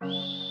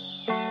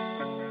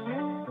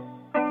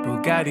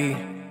Bugatti.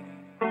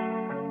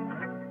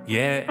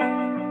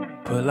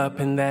 Yeah, pull up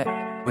in that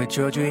with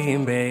your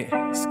dream, babe.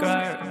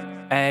 Skirt,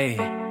 ayy,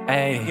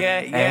 ayy,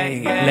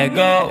 yeah. Let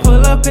go.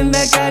 Pull up in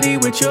that Gotti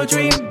with your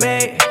dream,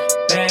 babe.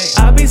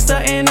 I be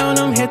stuntin' on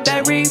them, hit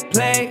that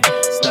replay.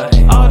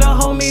 All the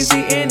homies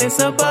eatin', it's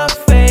a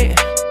buffet.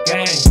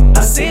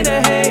 I see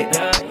the hate,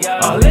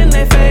 all in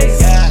their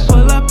face.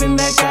 Pull up in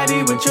that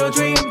Gotti with your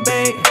dream,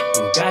 babe.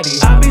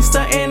 I be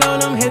stuntin' on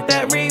them, hit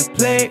that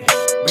replay.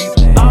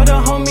 All the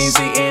homies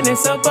eatin',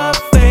 it's a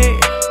buffet.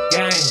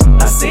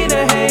 I see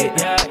the hate,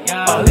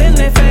 all in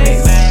their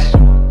face.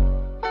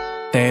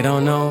 They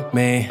don't know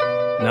me.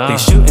 They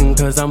shootin'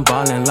 cause I'm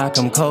ballin' like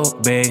I'm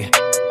Kobe.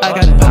 I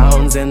got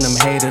pounds and them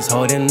haters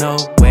holding no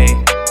weight.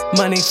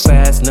 Money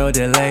fast, no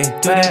delay.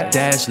 Do that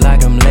dash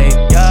like I'm late.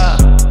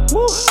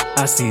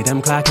 I see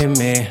them clocking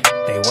me.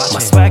 My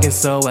swag is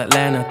so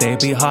Atlanta, they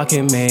be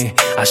hawking me.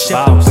 I ship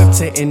a whip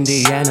to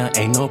Indiana,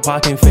 ain't no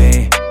parking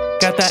fee.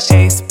 Got that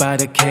ace by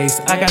the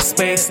case, I got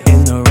space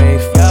in the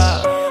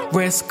Wraith.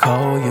 Wrist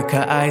cold, you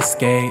can ice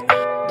skate.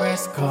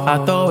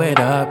 I throw it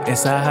up,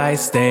 it's a high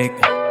stake.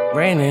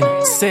 Raining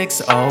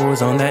 6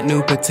 O's on that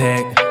new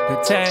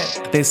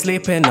Patek. They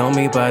sleeping on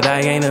me, but I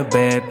ain't a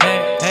bed.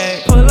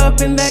 Pull up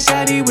in that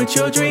Gotti with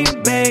your dream,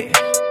 babe.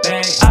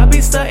 I be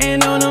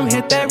stuntin' on them,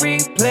 hit that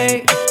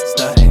replay.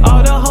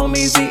 All the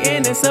homies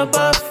eatin', it's a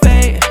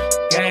buffet.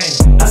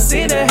 I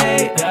see the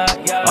hate,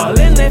 all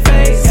in their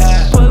face.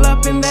 Pull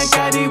up in that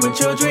Gotti with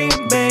your dream,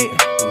 babe.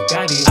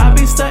 I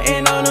be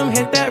stuntin' on them,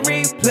 hit that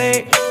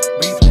replay.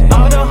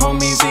 All the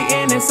homies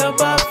eatin', it's a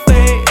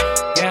buffet.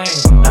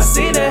 I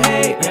see the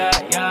hate,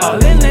 all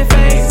in their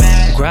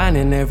face.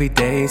 Grinding every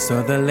day,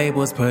 so the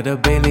labels put a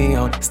billy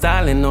on.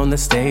 Styling on the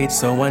stage,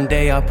 so one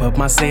day I'll put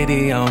my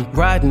city on.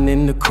 Riding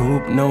in the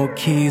coupe, no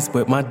keys,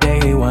 with my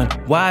day one.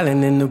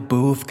 Wildin' in the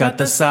booth, got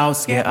the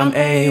sauce, yeah, I'm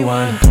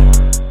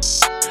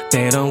A1.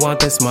 They don't want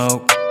the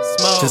smoke.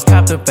 Just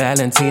cop the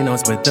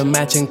Valentinos with the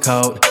matching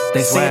coat.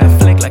 They see the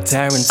flick like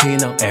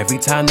Tarantino every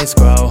time they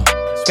scroll.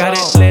 Got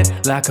it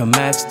lit like a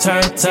match,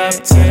 turned up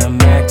to the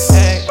max.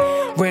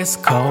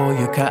 Wrist cold,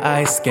 you can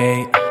ice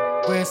skate.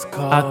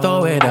 I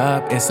throw it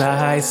up, it's a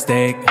high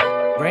stake.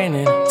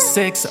 Raining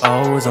 6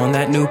 O's on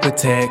that new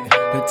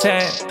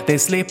Patek. They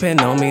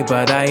sleeping on me,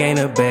 but I ain't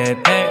a bed.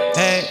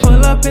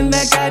 Pull up in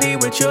that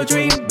Gotti with your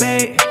dream,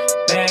 babe.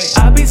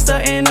 I be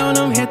stuntin' on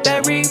them, hit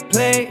that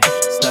replay.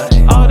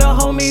 All the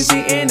homies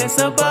eatin', it's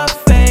a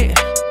buffet.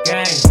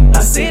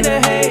 I see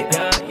the hate,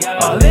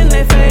 all in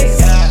their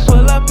face.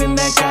 Pull up in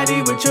that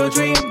Gotti with your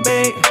dream,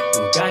 babe.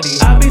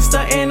 I be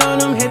stuntin' on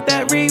them, hit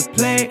that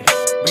replay.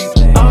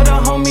 All the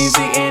homies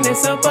eatin',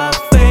 it's a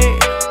buffet.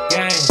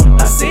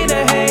 I see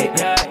the hate,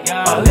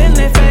 all in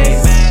their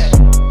face.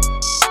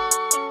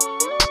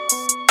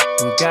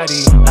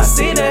 Bugatti, I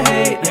see the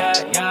hate,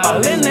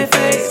 all in their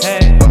face.